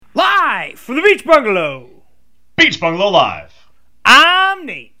Live from the Beach Bungalow. Beach Bungalow Live. I'm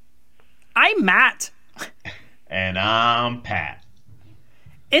Nate. I'm Matt. And I'm Pat.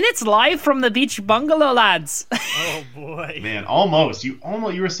 And it's live from the Beach Bungalow, lads. Oh boy. Man, almost. You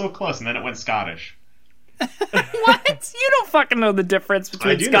were so close, and then it went Scottish. What? You don't fucking know the difference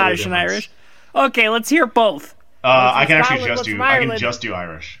between Scottish and Irish. Okay, let's hear both. I can actually Scotland, just do. from I can Ireland. just do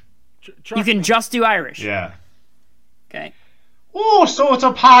Irish. You can just do Irish. Yeah. Okay. Oh, so it's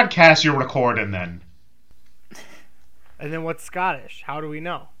a podcast you're recording then? And then what's Scottish? How do we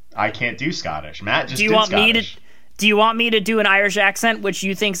know? I can't do Scottish. Matt just Do you did want Scottish. Do you want me to do an Irish accent, which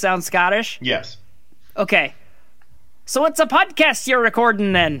you think sounds Scottish? Yes. Okay. So it's a podcast you're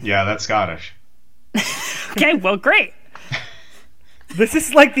recording then. Yeah, that's Scottish. Okay, well, great. This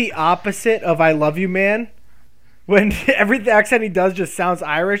is like the opposite of I Love You Man. When every accent he does just sounds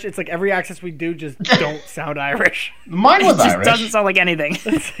Irish, it's like every accent we do just don't sound Irish. Mine was It just Irish. doesn't sound like anything.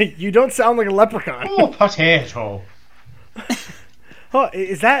 It's like, you don't sound like a leprechaun. Oh, potato. Oh,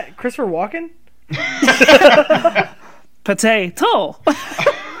 is that Christopher Walken? Potato.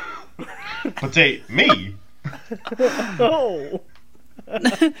 Potato. Me. Oh.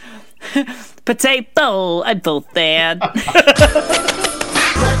 Potato. I'm so sad.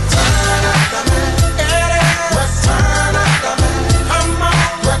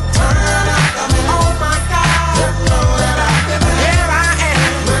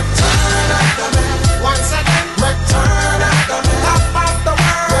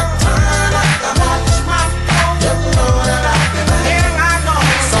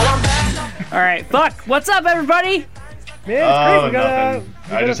 All right, fuck. What's up, everybody? Man, it's great. We got Nothing.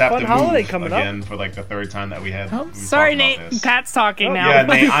 I just a have fun to holiday move coming again up. for like the third time that we had. Oh, we sorry, talked about Nate. this. Pat's talking now. Yeah,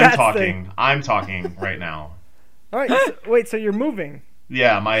 Nate, I'm Pat's talking. thing. I'm talking right now. All right, wait, so you're moving.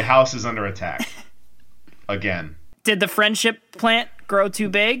 Yeah, my house is under attack. Again. Did the friendship plant grow too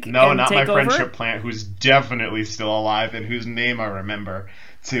big? No, and not my take over? friendship plant, who's definitely still alive and whose name I remember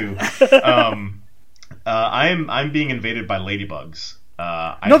too. I'm being invaded by ladybugs.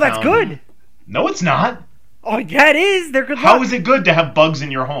 That's good. No, it's not. Oh, yeah, it is. They're good luck. How is it good to have bugs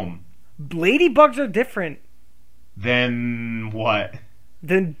in your home? Ladybugs are different Then what?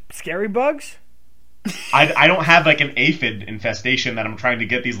 than scary bugs. I don't have like an aphid infestation that I'm trying to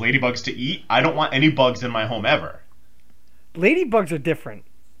get these ladybugs to eat. I don't want any bugs in my home ever. Ladybugs are different.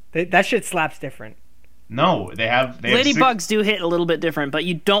 That shit slaps different. No, they have Ladybugs do hit a little bit different, but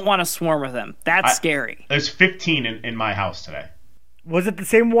you don't want to swarm with them. That's scary. There's 15 in my house today. Was it the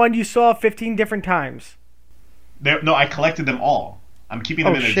same one you saw 15 different times? No, I collected them all. I'm keeping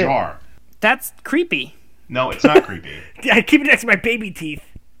them in a shit. jar. That's creepy. No, it's not creepy. I keep it next to my baby teeth.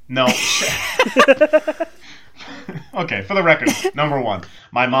 No. Okay, for the record, number one,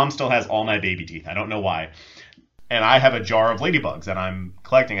 my mom still has all my baby teeth. I don't know why. And I have a jar of ladybugs that I'm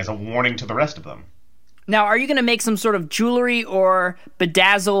collecting as a warning to the rest of them. Now, are you going to make some sort of jewelry or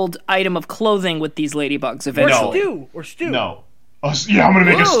bedazzled item of clothing with these ladybugs eventually? Or stew. No. Oh, yeah, I'm going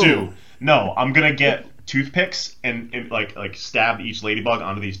to make a Whoa. stew. No, I'm going to get toothpicks and like stab each ladybug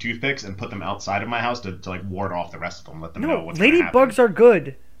onto these toothpicks and put them outside of my house to like ward off the rest of them. Let them know No, what's going to happen. ladybugs are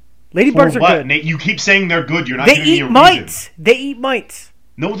good. Ladybugs For are what? good. Nate, you keep saying they're good. You're not They giving me eat a mites. reason. They eat mites.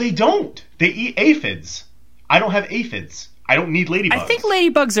 No, they don't. They eat aphids. I don't have aphids. I don't need ladybugs. I think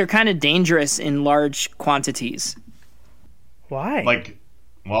ladybugs are kind of dangerous in large quantities. Why?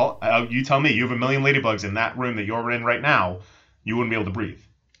 You tell me. You have a million ladybugs in that room that you're in right now. You wouldn't be able to breathe.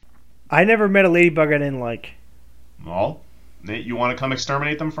 I never met a ladybug I didn't like. Well, Nate, you want to come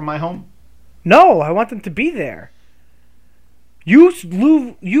exterminate them from my home? No, I want them to be there. You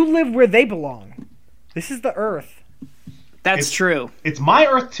live where they belong. This is the Earth. That's true. It's my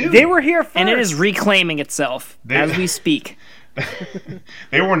Earth too. They were here first. And it is reclaiming itself as we speak.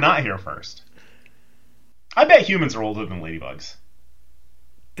 They were not here first. I bet humans are older than ladybugs.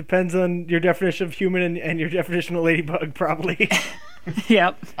 Depends on your definition of human and your definition of ladybug, probably.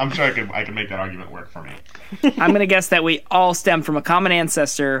 Yep. I'm sure I could make that argument work for me. I'm going to guess that we all stem from a common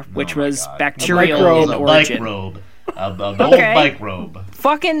ancestor, which my was God. bacterial in A origin. Bike robe. The old Okay. bike robe.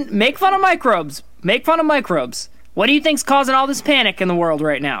 Fucking make fun of microbes. Make fun of microbes. What do you think's causing all this panic in the world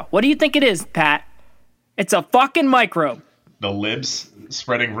right now? What do you think it is, Pat? It's a fucking microbe. The libs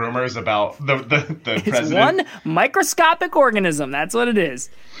spreading rumors about the It's president. one microscopic organism. That's what it is.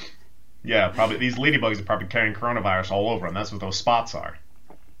 Yeah, probably these ladybugs are probably carrying coronavirus all over them. That's what those spots are.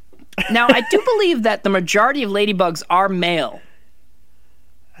 Now, I do believe that the majority of ladybugs are male.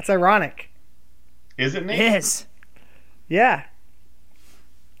 That's ironic. Is it, Nate? Yes. Yeah.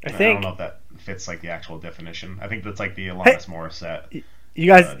 I I think. don't know if that fits like the actual definition. I think that's like the Alanis Morissette. You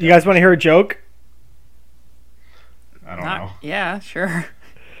guys want to hear a joke? I don't know. Yeah, sure.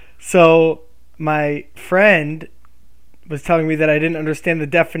 So my friend was telling me that I didn't understand the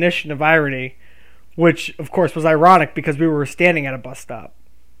definition of irony, which of course was ironic because we were standing at a bus stop.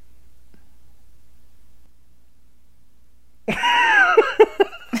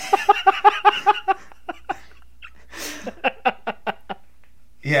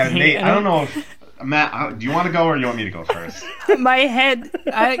 Yeah, Nate, I don't know if... Matt, do you want to go or you want me to go first? My head,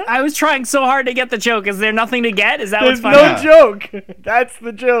 I was trying so hard to get the joke. Is there nothing to get? Is that There's what's funny? no joke. That's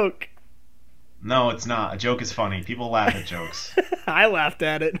the joke. No, it's not. A joke is funny. People laugh at jokes. I laughed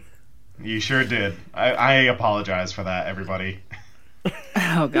at it. You sure did. I apologize for that, everybody.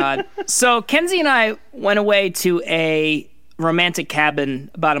 Oh, God. So Kenzie and I went away to a romantic cabin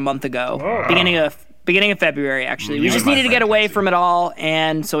about a month ago. Oh. Beginning of February, actually. You We and just my needed to friend get away Kenzie. from it all,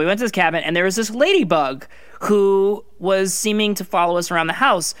 and so we went to this cabin, and there was this ladybug who was seeming to follow us around the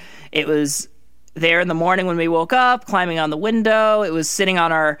house. It was there in the morning when we woke up, climbing on the window. It was sitting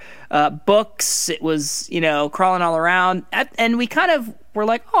on our books. It was, crawling all around. And we kind of were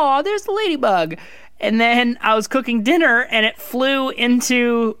like, oh, there's the ladybug. And then I was cooking dinner, and it flew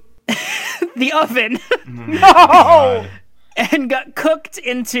into the oven. No! And got cooked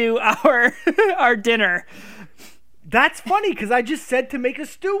into our dinner. That's funny because I just said to make a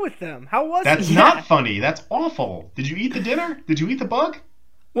stew with them. How was That's it? not funny. That's awful. Did you eat the dinner? Did you eat the bug?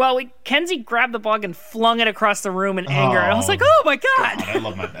 Well, Kenzie grabbed the bug and flung it across the room in anger. And I was Oh, like, oh my God. God, I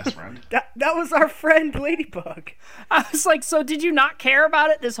love my best friend. That was our friend Ladybug. I was like, so did you not care about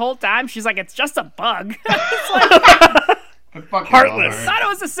it this whole time? She's like, it's just a bug. I fucking Heartless. love her. Thought it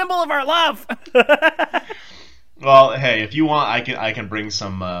was a symbol of our love. Well, hey, if you want, I can bring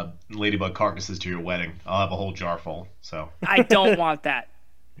some ladybug carcasses to your wedding. I'll have a whole jar full. So I don't want that.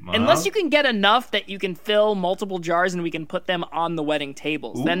 Well, Unless you can get enough that you can fill multiple jars and we can put them on the wedding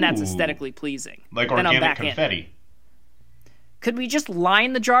tables. Then that's Ooh. aesthetically pleasing. like Then I'm organic back in. confetti. Could we just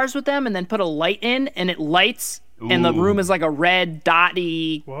line the jars with them and then put a light in and it lights and the Ooh. room is like a red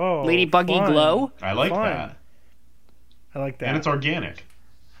dotty Whoa, ladybuggy fun. glow? I like Fun. that, I like that. and it's organic.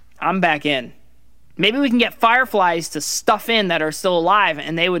 I'm back in. Maybe we can get fireflies to stuff in that are still alive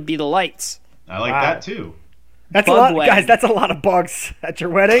and they would be the lights. I like Wow. that too. That's a Bug lot, wedding. guys. That's a lot of bugs at your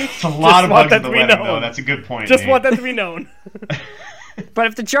wedding. It's a lot of want bugs that at the to be wedding, known. though. That's a good point. Just Nate. want that to be known. But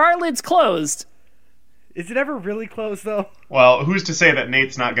if the jar lid's closed, Is it ever really closed though? Well, who's to say that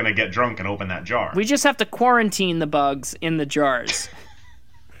Nate's not going to get drunk and open that jar? we just have to quarantine the bugs in the jars.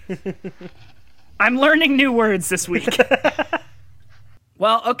 I'm learning new words this week.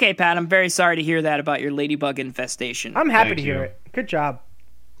 Well, okay, Pat, I'm very sorry to hear that about your ladybug infestation. I'm happy Thank to hear you. it. Good job.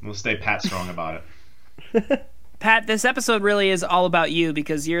 We'll stay Pat strong about it. Pat, this episode really is all about you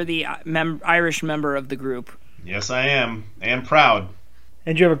because you're the Irish member of the group. Yes, I am, and proud.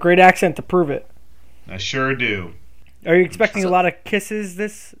 And you have a great accent to prove it. I sure do. Are you expecting a lot of kisses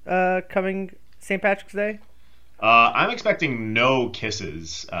this coming St. Patrick's Day? I'm expecting no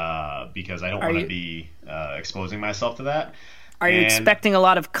kisses because I don't want you- to be exposing myself to that. Are you And- expecting a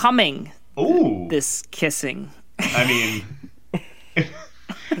lot of coming Ooh, this kissing? I mean,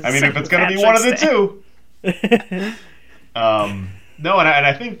 if it's going to be Patrick's one of the Day. two. No, and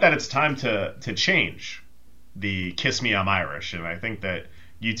I think that it's time to change the "Kiss Me, I'm Irish," and I think that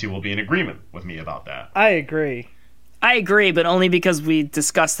you two will be in agreement with me about that. I agree. I agree, but only because we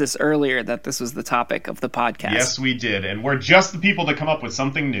discussed this earlier that this was the topic of the podcast. Yes, we did, and we're just the people to come up with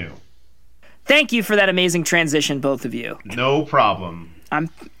something new. Thank you for that amazing transition, both of you. No problem. I'm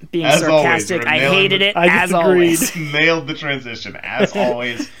being As always, sarcastic. we're I nailing hated the- it, I as disagreed. always. Nailed the transition as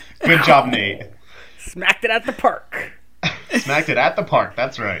always. Good job, Nate. Smacked it at the park. Smacked it at the park.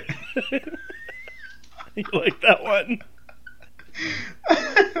 That's right. You like that one?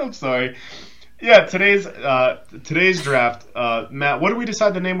 I'm sorry. Yeah, today's draft. Matt, what did we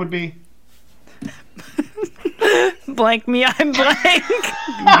decide the name would be? Blank me, I'm blank.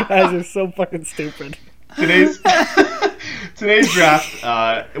 You guys are so fucking stupid. Today's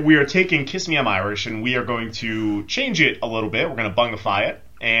draft. We are taking "Kiss Me, I'm Irish," and we are going to change it a little bit. We're going to bungify it,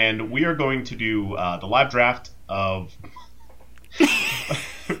 and we are going to do the live draft of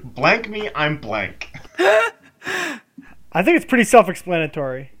 "Blank Me, I'm Blank." I think it's pretty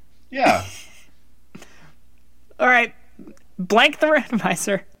self-explanatory. Yeah. All right, blank the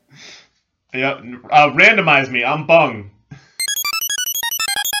randomizer. Yeah. Randomize me. I'm bung.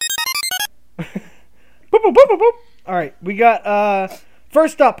 Boop, boop, boop, boop, boop. All right, we got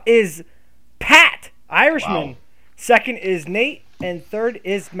first up is Pat, Irishman. Wow. Second is Nate, and third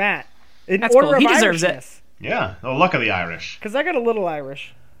is Matt. In That's order cool. of He deserves it. Irishness. Yeah. The luck of the Irish. Because I got a little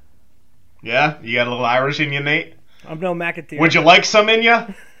Irish. Yeah. You got a little Irish in you, Nate. I'm no McAteer. Would you like some in you?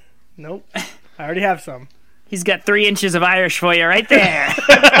 Nope. I already have some. He's got 3 inches of Irish for you right there.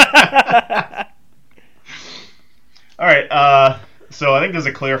 All right. So I think there's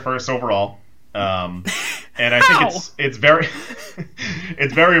a clear first overall. And I think it's very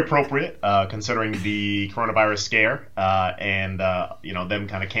it's very appropriate considering the coronavirus scare and them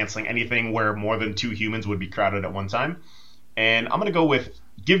kind of canceling anything where more than 2 humans would be crowded at one time. And I'm gonna go with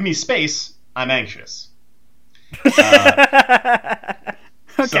 "Give me space. I'm anxious."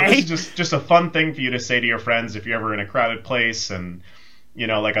 Okay. So this is just a fun thing for you to say to your friends if you're ever in a crowded place and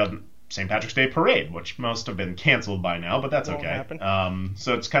like a St. Patrick's Day parade, which most have been canceled by now, but that's Won't okay. happen.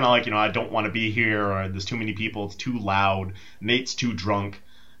 So it's kind of like, I don't want to be here, or there's too many people, it's too loud, Nate's too drunk,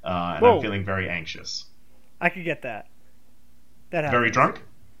 and Whoa. I'm feeling very anxious. I could get that. That happens. Very drunk?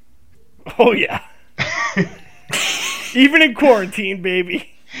 Oh, yeah. Even in quarantine, baby.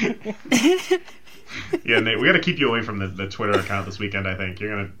 Yeah, Nate, we got to keep you away from the Twitter account this weekend, I think. You're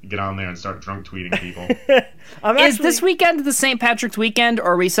going to get on there and start drunk tweeting people. Is this weekend the St. Patrick's weekend,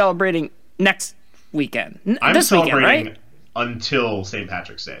 or are we celebrating next weekend? I'm this weekend, celebrating right? until St.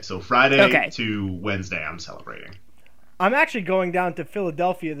 Patrick's Day. So Friday to Wednesday, I'm celebrating. I'm actually going down to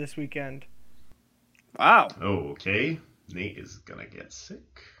Philadelphia this weekend. Wow. Oh, okay. Nate is going to get sick.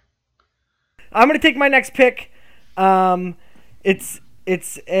 I'm going to take my next pick.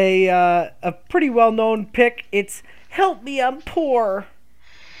 It's a pretty well-known pick. It's "Help Me, I'm Poor."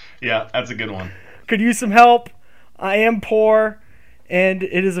 Yeah, that's a good one. Could use some help. I am poor. And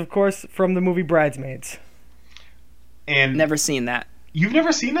it is, of course, from the movie Bridesmaids. And Never seen that. You've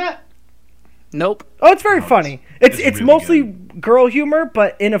never seen that? Nope. Oh, it's very funny. It's really mostly good. girl humor,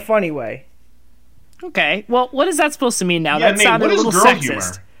 but in a funny way. Okay. Well, what is that supposed to mean now? Yeah, That Nate, sounded what a is little girl sexist. humor?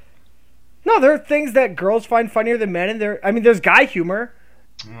 No, there are things that girls find funnier than men, and there's guy humor.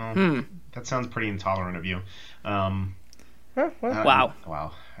 Well, that sounds pretty intolerant of you. Huh, well, Wow.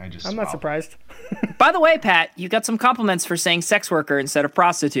 Wow. I'm not surprised. By the way, Pat, you got some compliments for saying sex worker instead of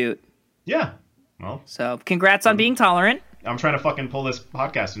prostitute. Yeah. Well, So congrats on being tolerant. I'm trying to fucking pull this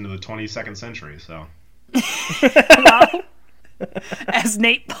podcast into the 22nd century, so. As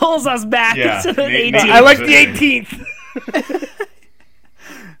Nate pulls us back Yeah, into the Nate- 18th. I like the 18th.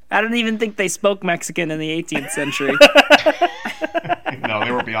 I don't even think they spoke Mexican in the 18th century. No,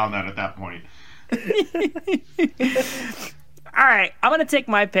 they were beyond that at that point. All right, I'm going to take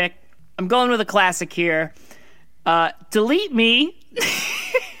my pick. I'm going with a classic here. Delete me.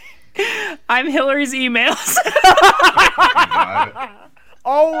 I'm Hillary's emails.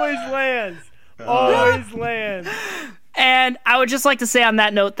 Always lands. Always lands. And I would just like to say on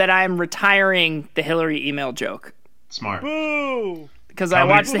that note that I am retiring the Hillary email joke. Smart. Boo. Because I Comedy-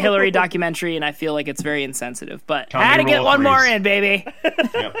 watched the Hillary documentary and I feel like it's very insensitive. But Comedy had to get rule one more threes. in, baby.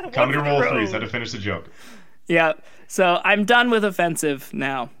 Yep. Comedy roll threes. Had to finish the joke. Yeah. So I'm done with offensive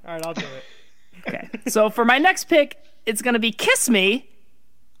now. All right, I'll do it. Okay. So for my next pick, it's going to be Kiss Me.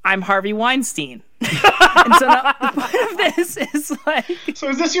 I'm Harvey Weinstein. And so now, the point of this is like, So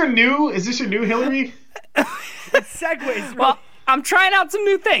is this your new Hillary? It segues. well, I'm trying out some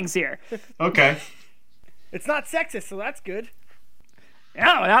new things here. Okay. It's not sexist, so that's good. No,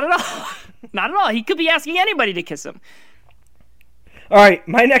 not at all. Not at all. He could be asking anybody to kiss him. All right,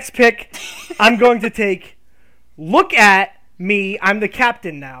 my next pick, I'm going to take "Look at Me, I'm the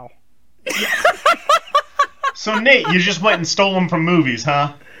captain now." So Nate, you just went and stole them from movies,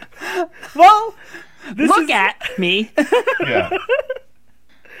 huh? Well, this Look is, at me. Yeah.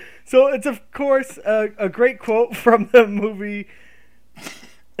 So it's, of course, a great quote from the movie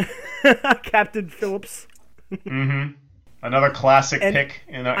Captain Phillips. Mm-hmm. Another classic And pick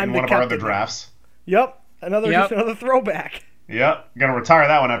in I'm one the of our other captain. drafts. Yep, just Yep. another throwback. Yep. Gonna retire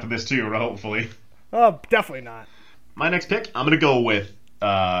that one after this too, hopefully. Oh, definitely not. My next pick, I'm gonna go with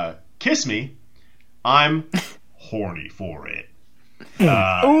 "Kiss Me." I'm horny for it.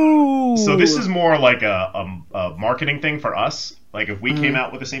 Ooh. So this is more like a marketing thing for us. Like if we came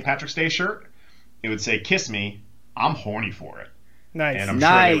out with a St. Patrick's Day shirt, it would say "Kiss Me, I'm horny for it," nice. and I'm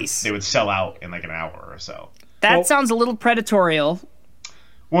Nice. sure they would sell out in like an hour or so. That Well- sounds a little predatorial.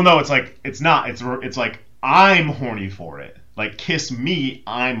 Well, no, it's like it's not. It's like I'm horny for it. Like kiss me,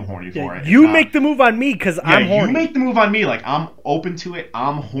 I'm horny for it. You It's not- make the move on me because Yeah, I'm horny. you make the move on me. Like I'm open to it.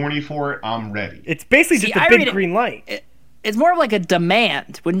 I'm horny for it. I'm ready. It's basically See, just a I big read it- green light. It's more of like a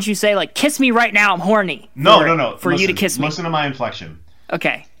demand. Wouldn't you say, like, kiss me right now, I'm horny? No. For you to Listen, kiss me. Listen to my inflection.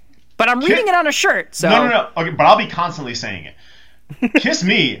 Okay. But I'm reading it on a shirt, so. No. Okay, but I'll be constantly saying it. Kiss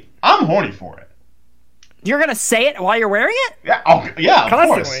me, I'm horny for it. You're going to say it while you're wearing it? Yeah. Oh, yeah. Of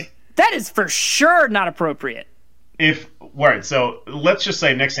Constantly. course. That is for sure not appropriate. Right, so let's just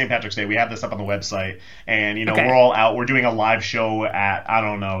say next St. Patrick's Day we have this up on the website, and Okay. we're all out. We're doing a live show at I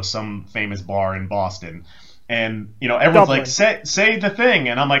don't know some famous bar in Boston, And, everyone's Dublin. like, say the thing.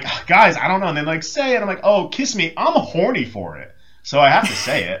 And I'm like, guys, I don't know. And then like, say it. I'm like, oh, kiss me. I'm horny for it. So I have to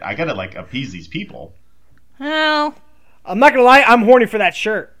say it. I got to like appease these people. Well, I'm not gonna lie, I'm horny for that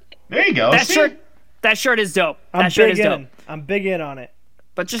shirt. There you go. See? That shirt is dope. I'm That shirt big is dope. in. I'm big in on it.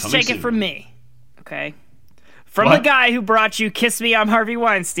 But just Coming take it soon. from me, okay? From What? the guy who brought you "Kiss Me, I'm Harvey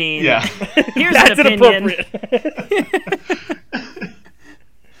Weinstein." Yeah. Here's That's an opinion. inappropriate.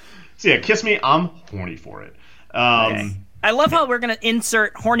 So yeah, kiss me. I'm horny for it. Okay. I love how we're gonna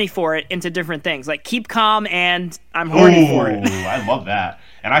insert "horny for it" into different things, like "keep calm" and "I'm horny for it." I love that.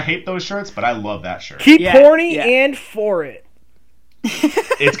 And I hate those shirts, but I love that shirt. Keep Yeah, horny yeah. and for it.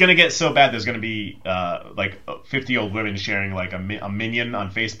 It's gonna get so bad. There's gonna be like 50 old women sharing like a minion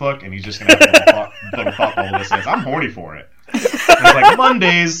on Facebook, and he's just gonna have a little thought bubble that says, "I'm horny for it." And it's like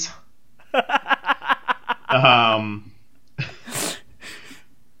Mondays.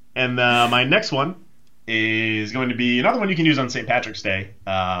 And my next one is going to be another one you can use on St. Patrick's Day.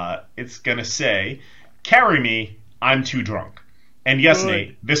 It's gonna say, "Carry me, I'm too drunk." And yes, Good.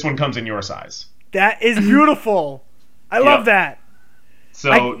 Nate, this one comes in your size. That is beautiful. I love that.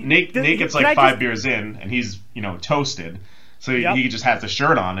 So I- Nate gets can like I 5 just- beers in, and he's toasted. So Yep. he just has the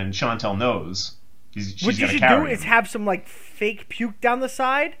shirt on, and Chantel knows she's What you gonna should do carry is him. have some like fake puke down the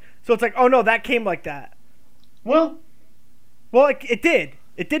side, so it's like, oh no, that came like that. Well, Well, it did.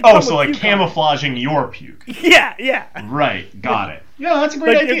 It did. Come so with like puke on it. camouflaging your puke. Yeah. Right, got it. Yeah, that's a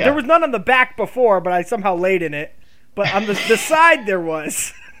great Like, idea. there was none on the back before, but I somehow laid in it. But on the side there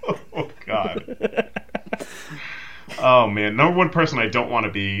was. Oh God. Oh man, number one person I don't want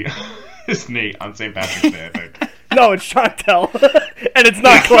to be is Nate on St. Patrick's Day. I think. No, it's Chantel, and it's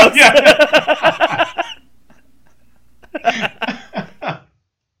not close.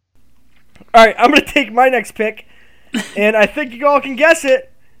 All right, I'm gonna take my next pick, and I think you all can guess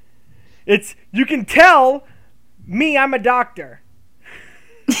it. It's you can tell me I'm a doctor,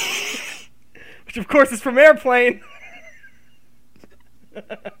 which of course is from Airplane.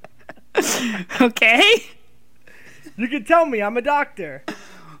 Okay. You can tell me I'm a doctor.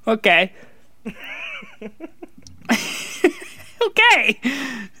 Okay. Okay.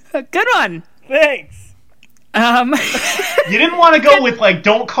 Good one. Thanks. You didn't want to go with like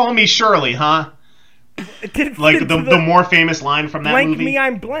 "Don't call me Shirley," huh? It didn't Like fit the into more famous line from that blank movie. me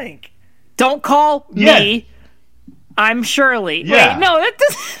I'm blank. Don't call Yeah. me. I'm Shirley. Yeah. Wait, no, that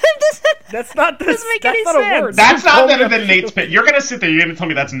doesn't. That's not this. Doesn't make That's any not a sense. word. That's Don't not call better me than Nate's pick. You're gonna sit there. You're gonna tell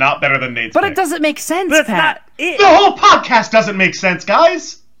me that's not better than Nate's But pick. it doesn't make sense, That's Pat. not it. The whole podcast doesn't make sense,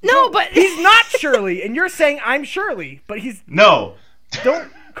 guys. No, but He's not Shirley, and you're saying I'm Shirley, but he's No.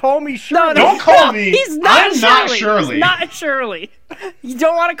 don't call me Shirley. Don't call me. He's not I'm Shirley. not Shirley. He's not Shirley. You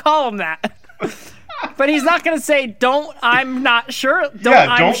don't want to call him that. But he's not going to say, "Don't. I'm not sure. Don't. Yeah,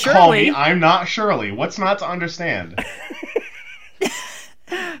 I'm don't Shirley. call me. I'm not Shirley. What's not to understand?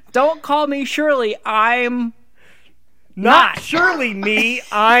 Don't call me Shirley. I'm." Not Not. Shirley me.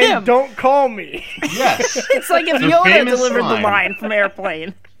 I'm Him. don't call me. Yes. It's like if The Yoda famous delivered line. the line from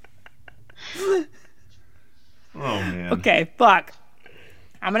Airplane. Oh man. Okay, fuck.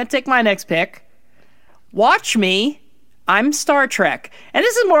 I'm gonna take my next pick. Watch me. I'm Star Trek, and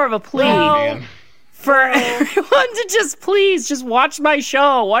this is more of a plea Man. for everyone to just watch my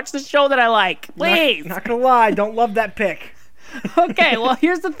show. Watch the show that I like, please. Not gonna lie, don't love that pick. Okay, well,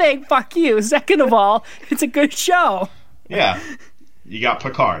 here's the thing. Fuck you. Second of all, it's a good show. Yeah. You got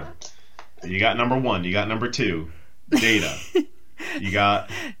Picard. You got number 1. You got number 2. Data. You got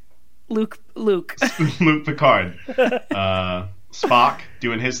Luke. Luke Picard. Spock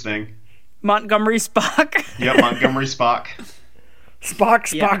doing his thing. Montgomery Spock. Yep, Montgomery Spock.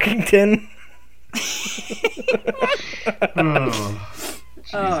 Spock Yeah. Spockington. Oh,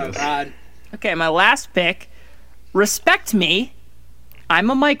 Jesus. God. Okay, my last pick. Respect me. I'm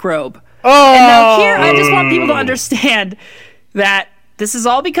a microbe. Oh, And now here, I just want people to understand that this is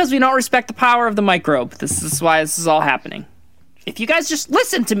all because we don't respect the power of the microbe. This is why this is all happening. If you guys just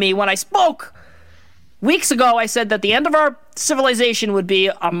listened to me when I spoke weeks ago, I said that the end of our civilization would be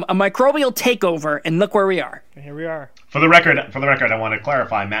a microbial takeover, and look where we are. here we are. For the record, I want to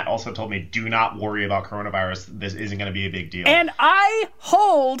clarify. Matt also told me, do not worry about coronavirus. This isn't going to be a big deal. And I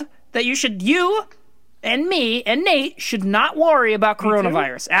hold that you and me and Nate should not worry about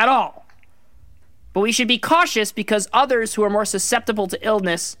coronavirus at all. But we should be cautious because others who are more susceptible to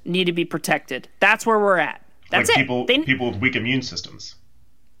illness need to be protected. That's where we're at. That's like it. people with weak immune systems.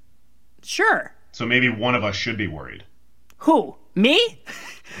 Sure. So maybe one of us should be worried. Who? Me?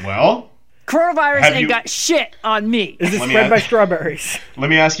 Well, Coronavirus Have ain't you- got shit on me. Is this Let me spread by ask- strawberries? let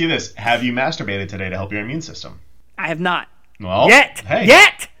me ask you this: have you masturbated today to help your immune system? I have not. Well, Yet. hey,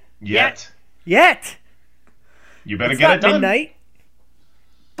 Yet. yet. Yet. You better It's get not it done. midnight.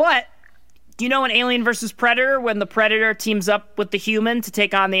 But do you know in Alien versus Predator when the Predator teams up with the human to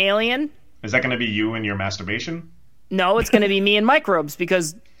take on the alien? Is that going to be you and your masturbation? No, it's going to be me and Microbes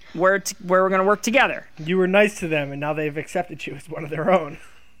because we're going to work together. You were nice to them, and now they've accepted you as one of their own.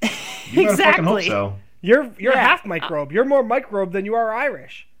 You better fucking hope Exactly. so. You're Yeah. half microbe. You're more microbe than you are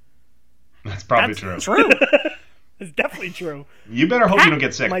Irish. That's probably That's true. true. It's definitely true. You better hope you don't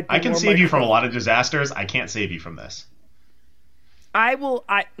get sick. Might be I can more save you from a microbe. lot of disasters. I can't save you from this.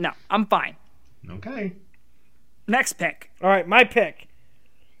 No, I'm fine. Okay. Next pick. All right, my pick.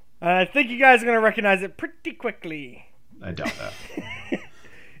 I think you guys are going to recognize it pretty quickly. I doubt that.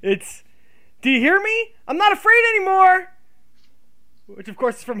 It's, do you hear me? I'm not afraid anymore. Which, of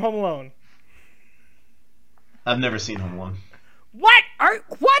course, is from Home Alone. I've never seen Home Alone. What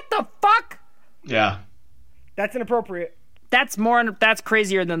the fuck? Yeah. That's inappropriate. That's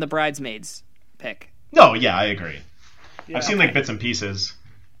crazier than the Bridesmaids pick. No, yeah, I agree. Yeah, I've seen like bits and pieces.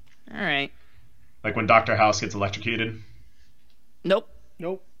 All right. Like when Dr. House gets electrocuted. Nope.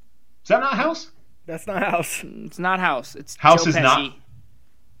 Nope. Is that not House? That's not House. It's not House. It's House Joe is Pesci. not-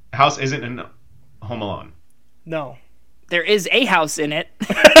 House isn't in Home Alone. No. There is a house in it,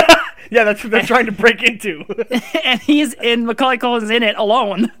 Yeah, that's what they're trying to break into. and he's in Macaulay Culkin's in it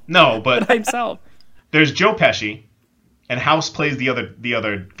alone No, but by himself. there's Joe Pesci, and House plays the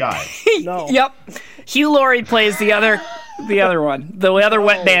other guy. No. Yep. Hugh Laurie plays the other one, the other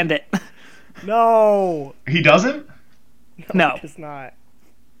wet bandit. No. He doesn't? No, It's not.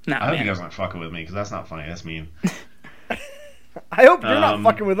 no, I hope he man. doesn't fucking with me because that's not funny. That's mean. I hope you're not Um,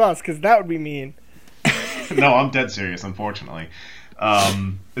 fucking with us, because that would be mean. No, I'm dead serious. Unfortunately.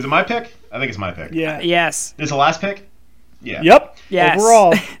 Is it my pick? I think it's my pick. Yeah. Yes. Is it the last pick? Yeah. Yep. Yes.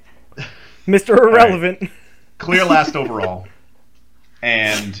 Overall. Mr. Irrelevant. Clear last overall.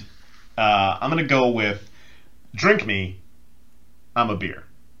 And I'm gonna go with Drink Me. I'm a beer.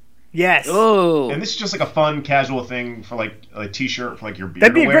 Yes. Oh. And this is just like a fun, casual thing for like a t-shirt for like your beer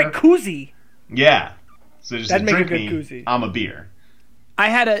That'd be to a wear. great koozie. Yeah. So just That'd make a drink good me. koozie. I'm a beer. I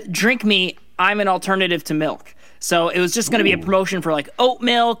had a drink me. I'm an alternative to milk. So it was just going to be a Ooh. promotion for like oat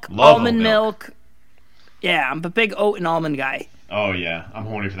milk, Love almond oat milk. milk. Yeah, I'm a big oat and almond guy. Oh yeah, I'm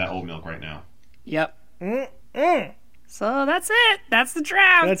horny for that oat milk right now. Yep. Mm-mm. So that's it. That's the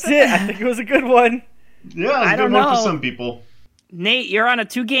draft. That's it. I think it was a good one. Yeah, it's a I good don't one for know. some people. Nate, you're on a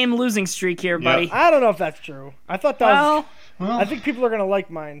 2-game losing streak here, buddy. I don't know if that's true. I thought that was... Well, Well, I think people are going to like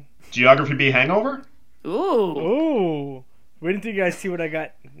mine. Geography B hangover. ooh. Ooh. Wait until you guys see what I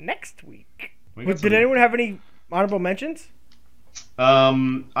got next week. We got Did some- anyone have any honorable mentions?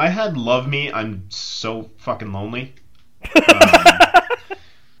 I had Love Me. I'm so fucking lonely.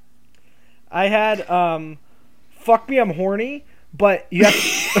 I had Fuck Me, I'm Horny, but you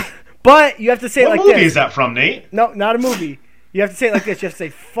have but you have to say it What like movie this. is that from, Nate? No, not a movie. You have to say it like this. You have to say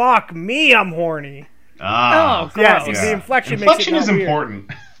 "Fuck me, I'm horny." Ah, Oh, Yes, gross. the inflection makes it Inflection not is weird.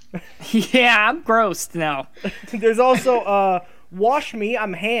 important. Yeah, I'm grossed now. There's also "Wash Me,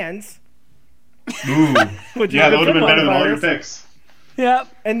 I'm Hands," Ooh. which Yeah, is that would have been better than all your coronavirus. picks. Yep.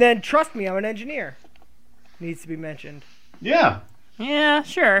 And then "Trust Me, I'm an Engineer." Needs to be mentioned. Yeah. Yeah,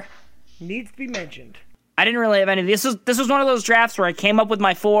 sure. Needs to be mentioned. I didn't really have any. This was one of those drafts where I came up with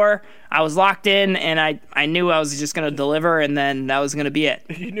my 4. I was locked in, and I knew I was just gonna deliver, and then that was gonna be it.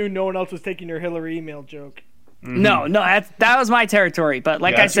 You knew no one else was taking your Hillary email joke. No, that was my territory. But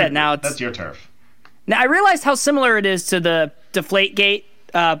like Yeah, I that's said, your- now it's that's your turf. now I realized how similar it is to the Deflategate.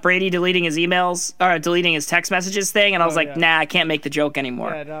 Brady deleting his emails or deleting his text messages thing, and I was like, yeah. nah, I can't make the joke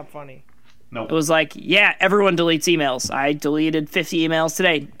anymore. Yeah, not funny. Nope. It was like, yeah, everyone deletes emails. I deleted 50 emails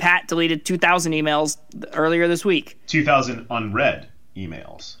today. Pat deleted 2,000 emails earlier this week. 2,000 unread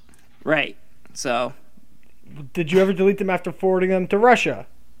emails. Right. So, Did you ever delete them after forwarding them to Russia?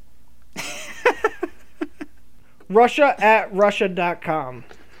 Russia@russia.com.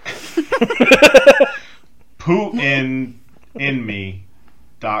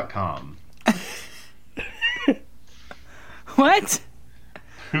 Putinme.com. what?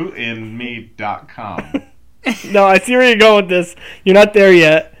 Putinme.com. No, I see where you're going with this. You're not there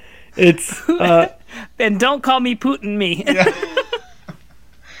yet. It's And don't call me Putin me.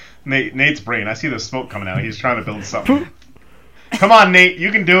 Nate's brain. I see the smoke coming out. He's trying to build something. Come on, Nate.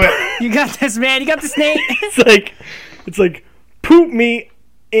 You can do it. You got this, man. You got this, Nate. it's like poop me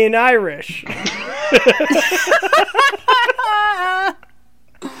in Irish.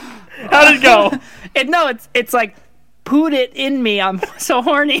 How did it go? It's like, put it in me. I'm so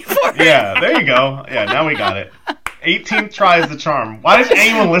horny for it. Yeah, there you go. Yeah, now we got it. 18th try is the charm. Why does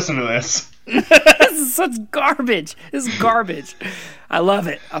anyone listen to this? This is such garbage. This is garbage. I love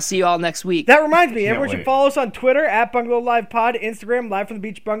it. I'll see you all next week. That reminds me, everyone wait. should follow us on Twitter at Bungalow Live Pod, Instagram Live from the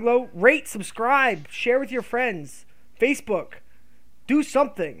Beach Bungalow. Rate, subscribe, share with your friends. Facebook, do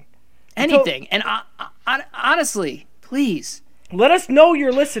something. Anything. And honestly, please. Let us know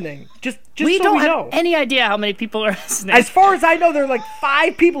you're listening. Just We so don't we have know. any idea how many people are listening. As far as I know, there are like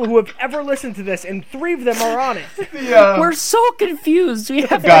 5 people who have ever listened to this, and 3 of them are on it. Yeah. We're so confused. We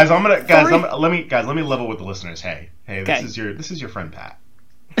have Guys, let me level with the listeners. Hey, Okay. this is your friend Pat.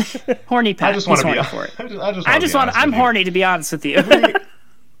 horny Pat. I just want to be horny for it. I just want. I'm horny to be honest with you.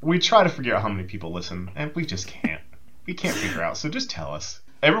 We try to figure out how many people listen, and we just can't. We can't figure out. So just tell us.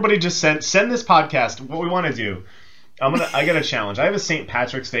 Everybody, just send this podcast. What we want to do. I got a challenge. I have a St.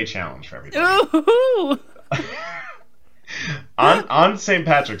 Patrick's Day challenge for everybody. Ooh. on St.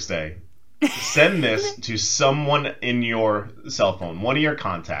 Patrick's Day, send this to someone in your cell phone, one of your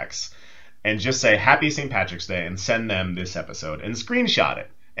contacts, and just say Happy St. Patrick's Day and send them this episode and screenshot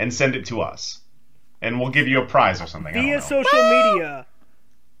it and send it to us. And we'll give you a prize or something. Via social media.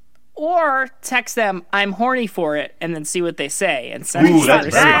 Or text them, I'm horny for it, and then see what they say. And send Ooh, that's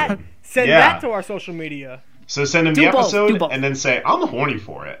a very response. good. Send Yeah. that to our social media. So send them Do the both, do episode both. and then say, I'm horny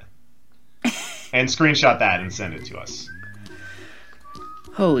for it. And screenshot that and send it to us.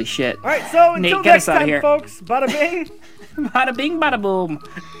 Holy shit. All right, so Nate, until get next us outta time, here. folks, bada bing. Bada bing, bada boom.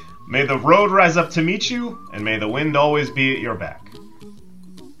 May the road rise up to meet you, and may the wind always be at your back.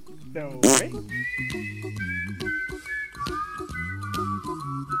 No, right?